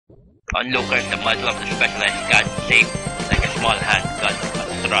Onlookers, the muzzle of the specialized gun, shaped like a small hand gun, was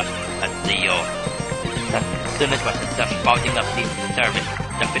thrust at Leo. That student was just spouting up the service.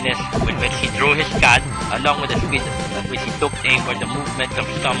 The finesse with which he drew his gun, along with the speed at which he took aim, were the movements of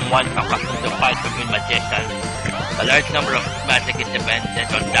someone accustomed to fight between magicians. A large number of magic is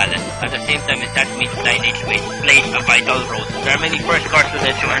dependent on talent. At the same time, that means lineage plays a vital role. There are many first-course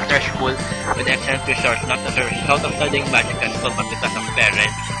students who enter school with excellent results, not as a result of studying magic at school, but because of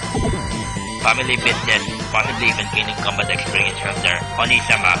parents, family business, possibly even gaining combat experience from their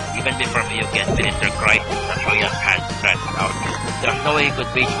Onisama. Even before Mahouka and finished their cry, the royal's hand stretched out. There was no way he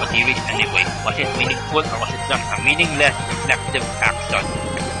could reach, but he reached anyway. Was it meaningful, or was it just a meaningless, reflective action?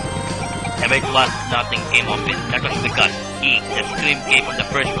 Eventually, nothing came of it. That was because the scream came from the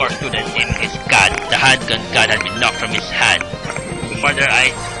first course student aiming his gun. The handgun gun had been knocked from his hand. Before their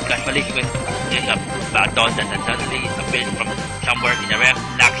eyes, casually swinging a baton that had suddenly appeared from somewhere in a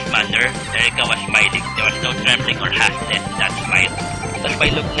relaxed manner. Erica was smiling. There was no trembling or harshness in that smile. Just by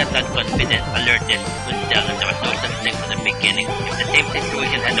looking at that confident, alertness, could tell that there was no such thing from the beginning. If the same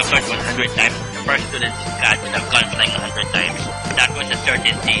situation had occurred 100 times, the first student's gun would have gone flying 100 times. That was a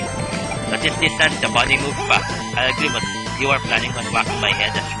certainty. At this distance, the body moves fast. I agree, but you are planning on whacking my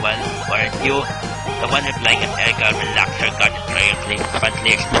head as well, weren't you? The one replying as Erica relaxed her guard and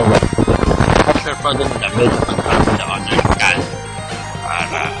triumphantly explored. What's her problem in the middle of the other's gun?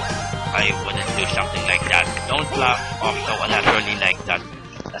 I wouldn't do something like that. Don't laugh off so unnaturally like that.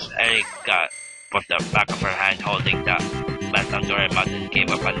 As Erica put the back of her hand holding the belt under her mouth and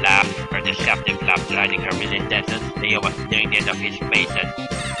gave up a laugh, her deceptive laugh hiding her real intentions. Leo was staring the end of his face and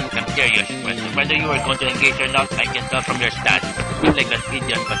I'm curious, whether you are going to engage or not, I can tell from your stance. You seem like an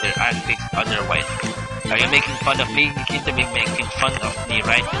idiot, but your eyes speaks otherwise. Are you making fun of me? You seem to be making fun of me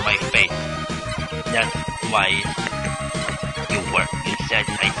right in my face. That's why you were.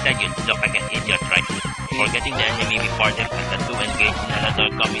 I said you look like an idiot, right? Forgetting the enemy before them and the two engaged in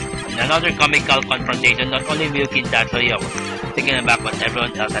another comical confrontation. Not only Mahouka and Tatsuya was taken aback, but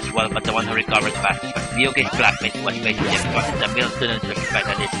everyone else as well, but the one who recovered fast was Mahouka's classmate who was facing him. It wasn't the male student who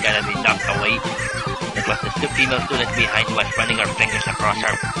suspected his gonna be knocked away. It was the female student behind who was running her fingers across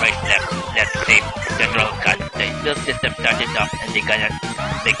her right, left, save, general cut. The build system started up and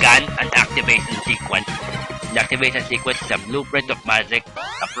began an activation sequence. The activation sequence is a blueprint of magic,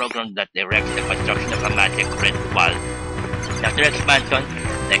 a program that directs the construction of a magic ritual. After expansion,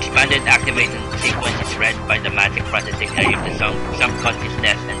 the expanded activation sequence is read by the magic processing area of the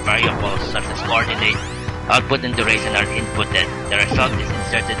subconsciousness, and variables such as coordinate, output, and duration are inputted. The result is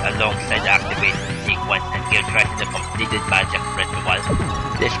inserted alongside the activation sequence and gives rise to the completed magic ritual.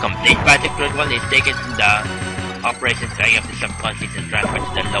 This complete magic ritual is taken to the operations area of the subconscious and transferred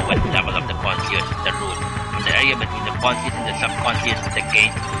to the lowest level of the conscious, the root. From the area between the conscious and the subconscious is the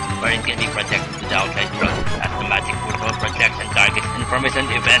gate, where it can be projected to the outside world. As the magic ritual projects and targets information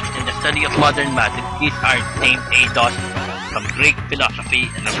events in the study of modern magic, these are named eidos from Greek philosophy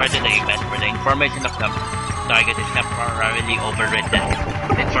and refer to the event where the information of the target is temporarily overwritten.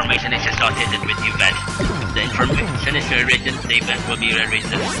 The information is associated with events. The information is rewritten, the event will be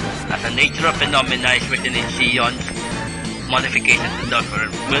rewritten. As the nature of phenomena is written in Sions, modifications in those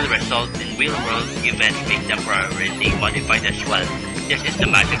will result in real-world events being temporarily modified as well. This is the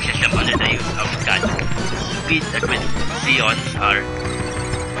magic system under the use of God. The speed at which Sions are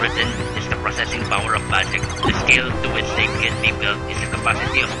written is the processing power of magic. The scale to which they can be built is the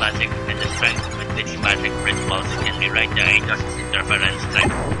capacity of magic, and the strength with which magic rituals can rewrite the eidos is interference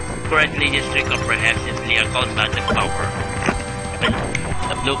strength. Currently, this trick comprehensively are called magic power.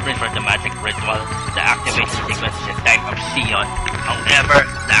 The blueprint for the magic ritual, the activation sequence is a type of Sion. However,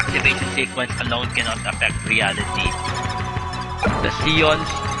 the activation sequence alone cannot affect reality. The Sions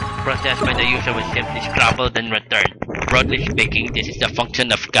processed by the user will simply scrambled and returned. Broadly speaking, this is the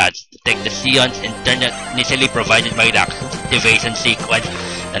function of gods, to take the Sions initially provided by the activation sequence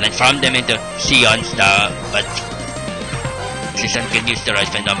and transform them into Sions, but system can use the right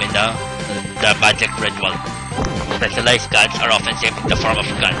phenomena, the magic ritual. Specialized guns are often shaped in the form of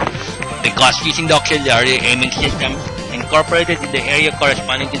gun, because using the auxiliary aiming system incorporated in the area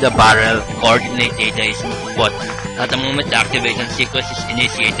corresponding to the barrel, coordinate data is put. At the moment the activation sequence is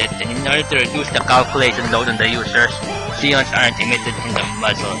initiated, and in order to reduce the calculation load on the users, Sions aren't emitted in the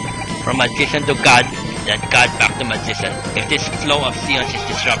muzzle. From magician to god, then god back to magician. If this flow of Sions is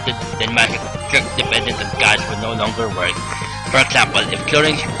disrupted, then magic trick dependent on gods will no longer work. For example, if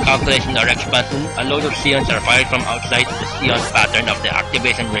during calculation or expansion, a load of Sions are fired from outside, the Sions pattern of the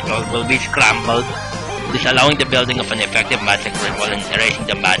activation ritual will be scrambled, disallowing the building of an effective magic ritual and erasing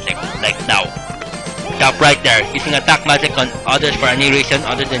the magic, like now. Stop right there. Using attack magic on others for any reason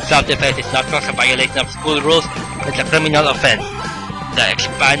other than self-defense is not just a violation of school rules, it's a criminal offense. The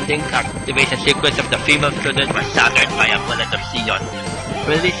expanding activation sequence of the female student was shattered by a bullet of Sion.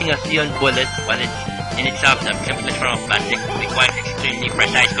 Releasing a Sion bullet, while it's in itself the simplest form of magic, requires extremely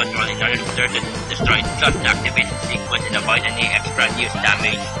precise control in order for it to destroy just the activation sequence and avoid any extra use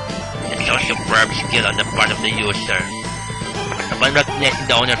damage. It's a superb skill on the part of the user. Upon recognizing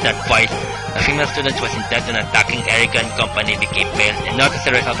the owner of that voice, the female student was intent on attacking Erika and company became pale, and not as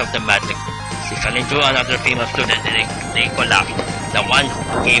a result of the magic. She fell into another female student and they collapsed. The one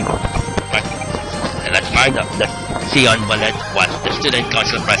who gave let's find out the Sion bullet was the student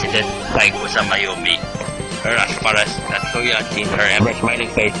council president, Koukou Mayumi. Her, as far as Tatsuya had seen, her ever-smiling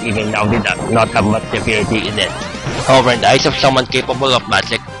face even now did not have much severity in it. However, in the eyes of someone capable of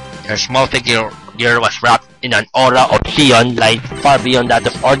magic, her small figure was wrapped in an aura of Sion light far beyond that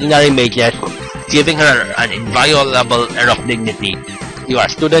of ordinary mages, giving her an inviolable air of dignity. You are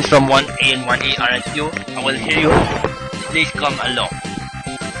students from 1A and 1E, aren't you? I will hear you. Please come along.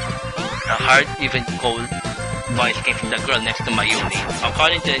 A hard, even cold voice came from the girl next to Mayumi.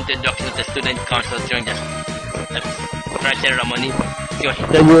 According to the introduction of the student council during the ceremony, she was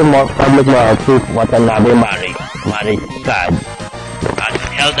the more public truth Watanabe Mari's God, had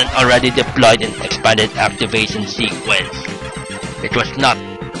held an already deployed and expanded activation sequence. It was not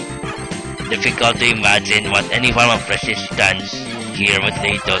difficult to imagine what any form of resistance here would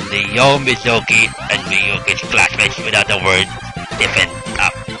lead to the Yo Mizuki and Miyuki's classmates without a word stiffened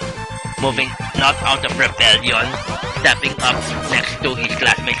up. Moving not out of rebellion, stepping up next to his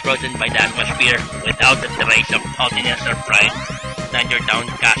classmates frozen by the atmosphere without a trace of haughtiness or pride, neither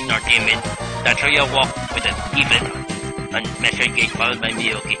downcast nor timid, Tatsuya walked with an even and measured gait followed by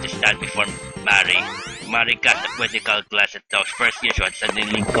Miyuki to stand before Mari. Mari cast a quizzical glance at those first years who had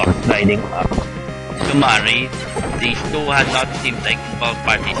suddenly come sliding up. To Mari, these two had not seemed like involved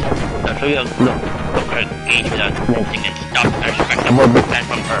parties. Tatsuya took her gaze without flinching and stopped a respectable movement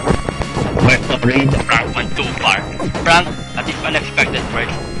from her. Where's the brain? Frank went too far. Frank, at this unexpected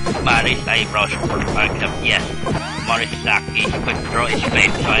words, Mari's eyebrows arched up. Yes. Mari's black gaze could draw his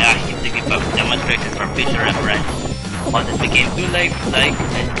face, so I asked him to give a demonstration for future reference. Once it became too lifelike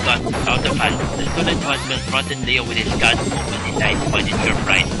and got out of hand, the student who had confronted Leo with his gun opened his eyes wide in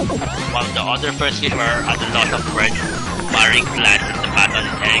surprise. While the other first years were at a loss of words, Mari glanced at the baton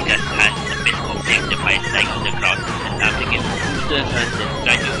in Erika's hand, the pistol saved the fight lying on the ground, and tapping it to the hand and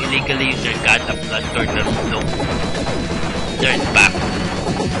tried to illegally use their gun a blood-curdled look. Turned back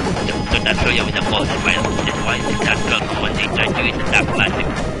to Tatsuya with a cold smile. This one did not welcome when they tried to use attack magic.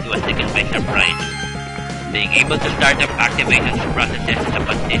 He was taken by surprise. Being able to start up activation processes in the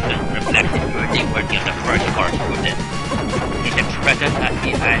position reflected worthy of the first course student. His expression as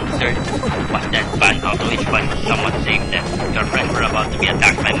he answered was deadpan, although his voice was somewhat shameless. Your friends were about to be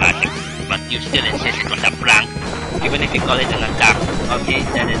attacked by magic, but you still insist it was a prank. Even if you call it an attack, all he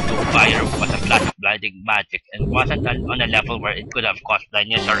intended to fire was a flash of blinding magic and wasn't on a level where it could have caused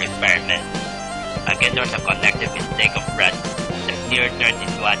blindness or impairment. Again, there was a collective intake of breath. The sneer turned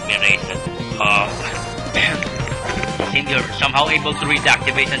into admiration. Seems you're somehow able to read the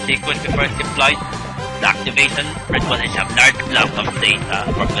activation sequence before it's deployed. The activation ritual is a large block of data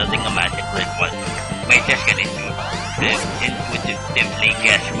for building a magic ritual. Mages can intuitively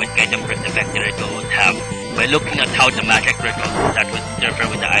guess what kind of effect the ritual would have by looking at how the magic ritual that would interfere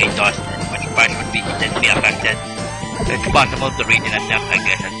with the idols and which parts would be intensely affected. It's possible to read in a attempt, I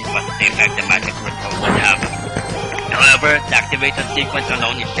guess, at what the effect the magic ritual would have. However, the activation sequence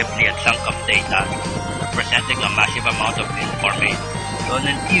alone is simply a chunk of data, representing a massive amount of information. So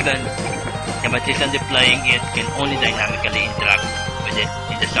even the magician deploying it can only dynamically interact with it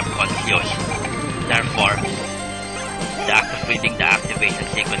in the subconscious. Therefore, the act of reading the activation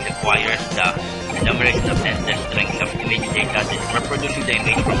sequence requires the enumeration of endless strings of image data and reproducing the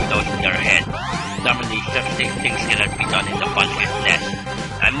image from those in your head. Normally, such things cannot be done in the consciousness.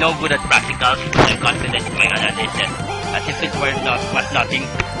 I'm no good at practicals, but I'm confident in my analysis. As if it was nothing,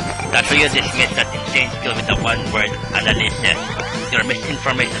 Tatsuya dismissed that insane skill with a one-word analysis. Your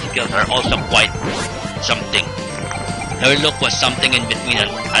misinformation skills are also quite something. Her look was something in between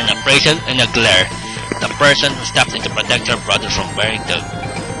an appraisal and a glare. The person who stepped in to protect her brother from wearing the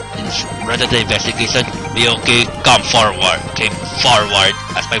investigation, Miyuki came forward.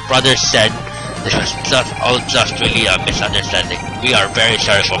 As my brother said, this was just really a misunderstanding. We are very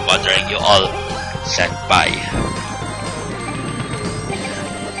sorry for bothering you all, senpai.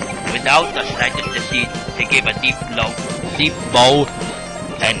 Without the slightest deceit, he gave a deep bow,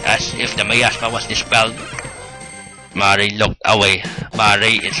 and as if the miasma was dispelled, Mari looked away.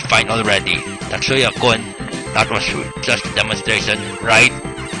 Mari, it's fine already. Tatsuya-kun, that was just a demonstration, right?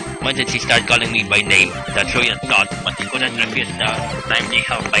 When did she start calling me by name? Tatsuya thought, but he couldn't refuse the timely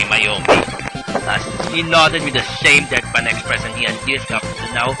help by Mayumi. As he nodded with the same deadpan expression he had used up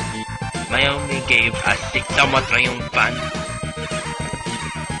to now, Mayumi gave a somewhat triumphant.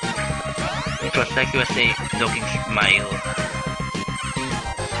 It was like he was a looking smile.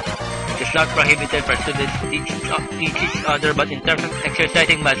 It is not prohibited for students to teach each other, but in terms of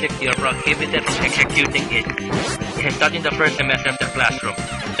exercising magic, you are prohibited from executing it. It is taught in the first semester of the classroom.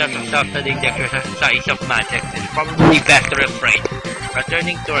 In terms of self-studying the exercise of magic, it is probably best to refrain.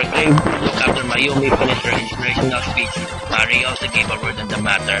 Returning to her grave to look after Mayumi finished her inspirational speech, Mari also gave a word on the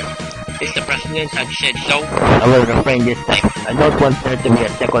matter. Since the president had said so, I will refrain this time. I don't want there to be a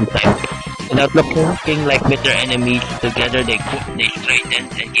second time. Without looking like bitter enemies, together they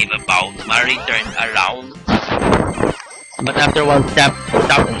straightened and gave a bow. Mari turned around, but after one step,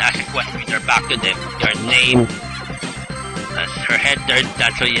 stopped and asked a question with her back to them. Your name? As her head turned,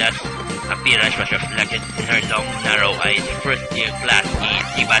 Tatsuya's appearance was reflected in her long, narrow eyes. First year class is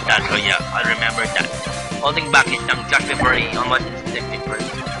Iba Tatsuya. I'll remember that. Holding back his tongue just before he almost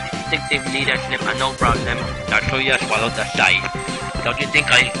instinctively let slip a no problem, Tatsuya swallowed a sigh. Don't you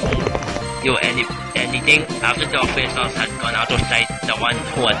think I owe you anything? After the officials had gone out of sight, the one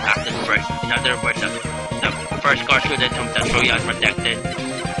who had acted first, in other words, the first car student whom Tatsuya had protected,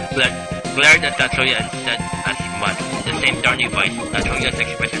 glared at Tatsuya and said as much. In the same thorny voice, Tatsuya's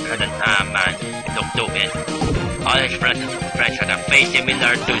expression had an man looked to it. All his friends had a face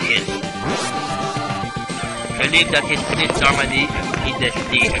similar to his. Relieved that his normally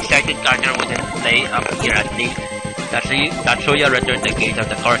needlessly excited character wouldn't play up accurately, Tatsuya returned the gaze of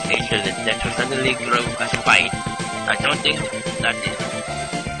the course agent that suddenly grew a spite. I don't think that is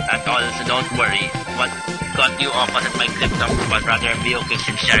at all, so don't worry. What got you off on my clip top was rather Miyuki's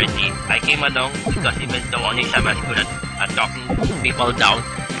sincerity. I came along because even though only Sam is good at talking people down,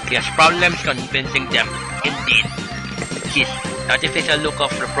 he has problems convincing them. Indeed. His artificial look of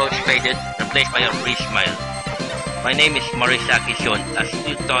reproach faded, replaced by a brief smile. My name is Morisaki Shun. As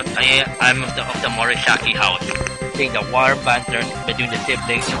you thought, I am of the Morisaki house. Seeing the warm banter between the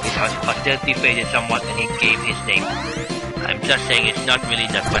siblings, his hostility faded somewhat and he gave his name. I'm just saying it's not really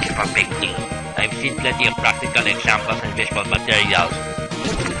that much of a big deal. I've seen plenty of practical examples and visual materials.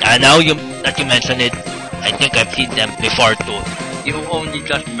 Now that you mention it, I think I've seen them before too. You only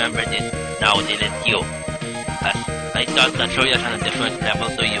just remembered it now, didn't you? As I thought that Shoya's on a different level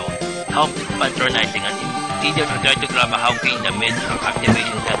to you. How patronizing and easier to try to grab a Mahouka in the midst of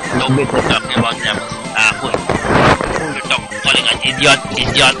activations that no bit is talking about levels. You're calling an idiot.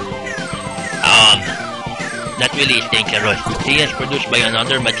 That really is dangerous. CS produced by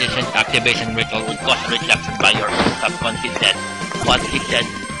another magician's activation ritual would cause rejection by your subconscious head. What he said,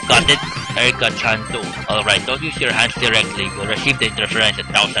 got it? Erika-chan too. Alright, don't use your hands directly. You'll receive the interference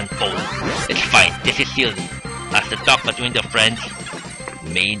 1,000-fold. It's fine. This is silly. As the talk between the friends,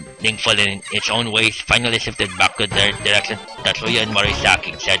 meaningful in its own ways, finally shifted back to their direction, Tatsuya and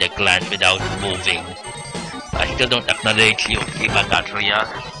Morisaki shared a glance without moving. I still don't acknowledge you, Shiba Tatsuya.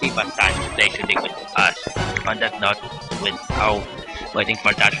 Shiba-san plays with us. On that note, without waiting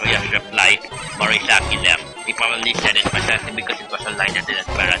for Tatsuya's reply, Morisaki left. He probably said it precisely because it was a line that didn't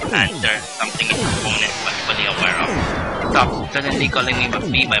bear an answer, something his opponent was fully aware of. Stop suddenly calling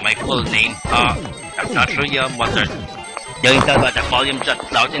me by my full name. Tatsuya muttered. You can tell by the volume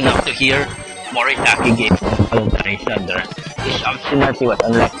just loud enough to hear. Morisaki gave a voluntary shudder. His obstinacy was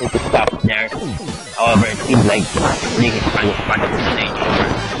unlikely to stop there. However, it seemed like being his friend was part of the stage.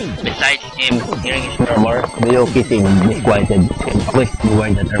 Besides him, hearing his murmur, Miyuki seemed disquieted. He always be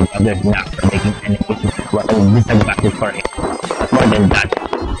worried that her brother's knack for making enemies was a disadvantage for him. More than that,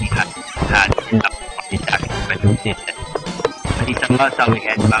 he had enough of his actions. But he somehow saw me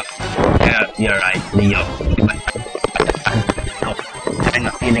head back. You're right, Leo. He was having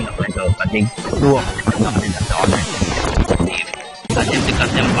a feeling of mental fatigue. Two of them nodded at the others and leave. As if to cut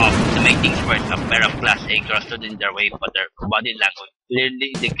them off, to make things worse, a pair of Class A girls stood in their way, but their body language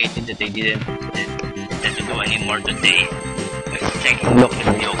clearly indicated that they didn't intend to do any more today. A second look at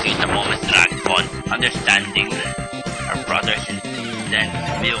Miyuki, the moment dragged on, understanding her brothers, and then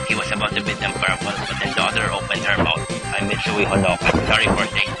Miyuki was about to bid them farewell, but then the other opened her mouth. I Mitsui Honoka, sorry for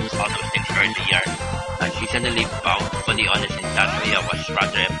saying all those things earlier. And she suddenly bowed, fully honest, and Tatsuya was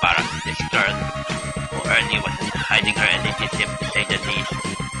rather embarrassed. This girl, who earlier was hiding her elitism to say the least,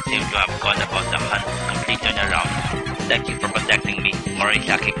 seemed to have gone about the hunt, complete turnaround. Thank you for protecting me,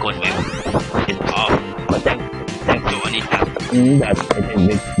 Morisaki-kun. But thanks to Anita. That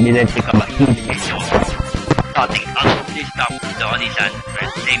I didn't become a huge issue. shouting out, please stop. The Oni-san,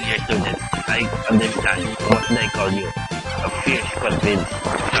 same year student. I understand. What should I call you? A fierce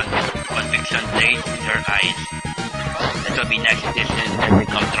conviction blazed in her eyes. That will be next distance and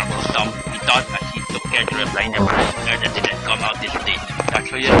become troublesome. He thought as he took care to reply never that didn't come out this day. That's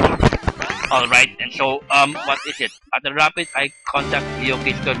for you. Alright, and so, what is it? At the rapid eye contact,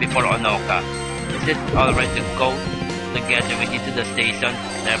 Yoki stood before Onoka. Is it alright to go together with you to the station?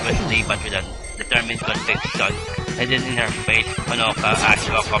 Nervously, but with a determined conviction hidden in her face, Onoka asked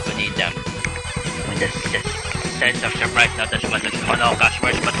to accompany them. With a sense of surprise, not as much as Onoka's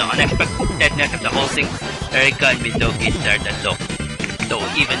words, but the unexpectedness of the whole thing, Erika and Mizuki stared and looked. Though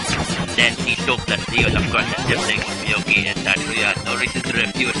even then, he soaked that Leon, of course, the siblings, Miyoki and Tatsuya, had no reason to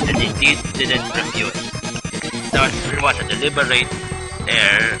refuse, and indeed didn't refuse. There was a deliberate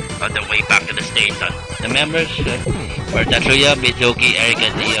air on the way back to the station. The members were Tatsuya, Mizuki,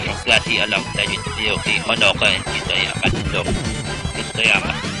 Erika, and Leon from Class C alongside with Miyoki, Onoka, and Kitoyama.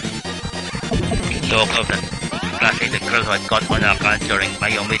 Kyoko, the Class A, the girl who had caught Onoka during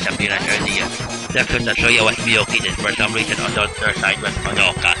Mayumi's appearance earlier. Next to Tatsuya was Miyoki, then for some reason on the other side was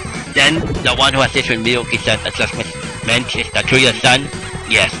Onoka. Then, the one who assisted with Miyoki-san adjustment is Tatsuya-san.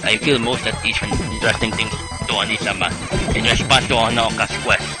 Yes, I feel most at ease when interesting things to Oni-sama. In response to Onoka's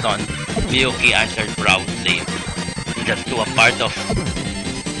question, Miyoki answered proudly. Just to a part of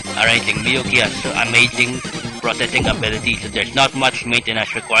arranging. Miyoki has amazing processing ability, so there's not much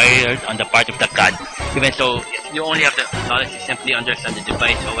maintenance required on the part of the CAD. Even so, if you only have the knowledge to simply understand the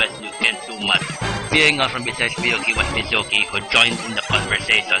device OS, you can't do much. Peering out from besides Miyoki was Mizuki, who joined in the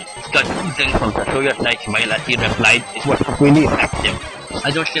conversation. Scott eating from Tatsuya's night smile as he replied, "It was really effective. I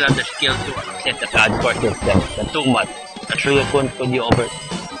don't still have the skill to access the CAD core system. That's too much. Tatsuya-kun, could you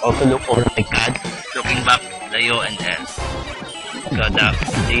also look over my CAD?" Looking back, Leo and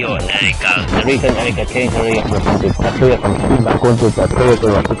Leo and Erika. The reason Erika changed her reaction to Tatsuya from Tatsuya-kun to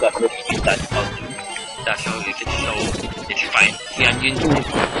Tatsuya-kun was because she started out. That's how if it's so, it's fine. She had used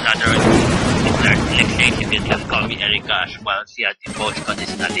another next day she could just call me Erika as well. She had imposed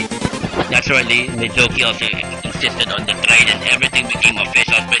conditionally. Naturally, Mizuki also insisted on the trade and everything became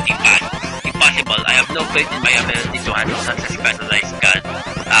official pretty fast. Impossible, I have no faith in my ability to handle such a specialized gun.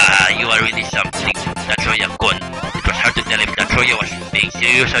 You are really something, Tatsuya-kun. It was hard to tell if Tatsuya was being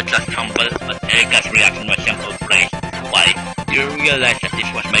serious or just humble, but Erika's reaction was simple praise. Why? You realize that this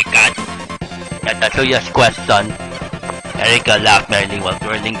was my cat? At Tatsuya's question, Erika laughed merrily while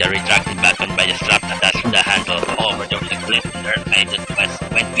twirling the retracted baton by the strap attached to the handle. However, there was a glint in her eye that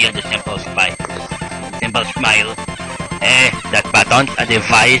went beyond the simple smile. That baton's a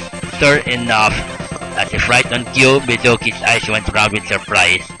device? Sure enough. As if right on cue, Mizuki's eyes went round with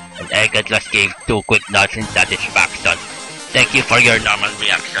surprise, and Erika just gave two quick nods in satisfaction. Thank you for your normal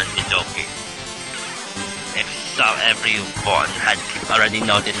reaction, Mizuki. If everyone had already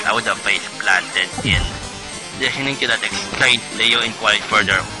noticed, I would have face planted in. Listening to that exchange, Leo inquired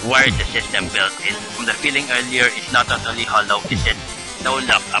further, where is the system built in? From the feeling earlier, it's not totally hollow, is it? No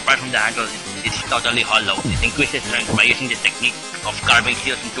luck, apart from the handle, it's totally hollow. It increases strength by using the technique of carving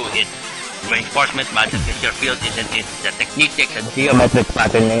seals into it. Reinforcement matches your field, isn't it? The technique takes a geometric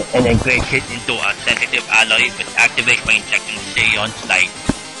pattern and engraves it into a sensitive alloy, which activates by injecting Xeon light.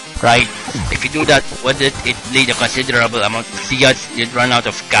 Right? If you do that, wouldn't it bleed a considerable amount of seals? You'd run out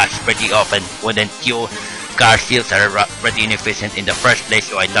of gas pretty often, wouldn't you? Car seals are pretty inefficient in the first place,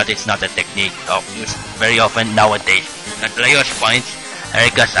 so I thought it's not a technique of used very often nowadays. At Leo's points,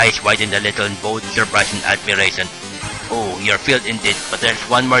 Erika's eyes widened a little in both surprise and admiration. Oh, your field indeed, but there's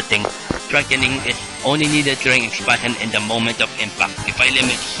one more thing. Strengthening is only needed during expansion in the moment of impact. If I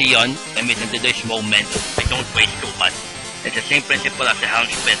limit Xeon emission to this moment, I don't waste too much. It's the same principle as the helm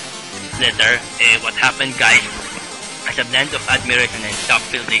splitter. What happened, guys? As a blend of admiration and shock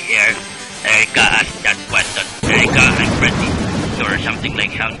filled the air, Erika asked that question. Erika and pretty sure something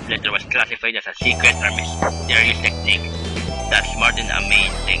like helm splitter was classified as a secret or mysterious technique. That's more than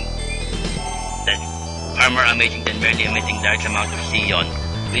amazing. That's far more amazing than merely emitting large amount of Xeon.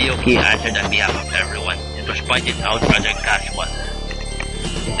 Miyoki answered on behalf of everyone. It was pointed out rather casually.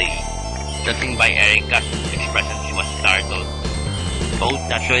 Judging by Erika's expression, she was startled. Both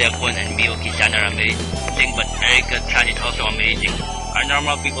Tatsuya-kun and Miyoki-san are amazing, but Erika-san is also amazing. Are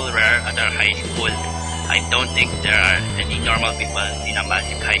normal people rare at our high school? I don't think there are any normal people in a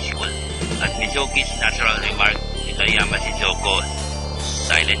magic high school. At Mizuki's natural remark, Kitoyama Shizuko,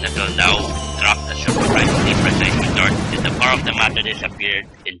 silent until now, dropped a surprisingly precise retort, and the core of the matter disappeared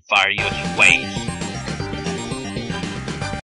in various ways.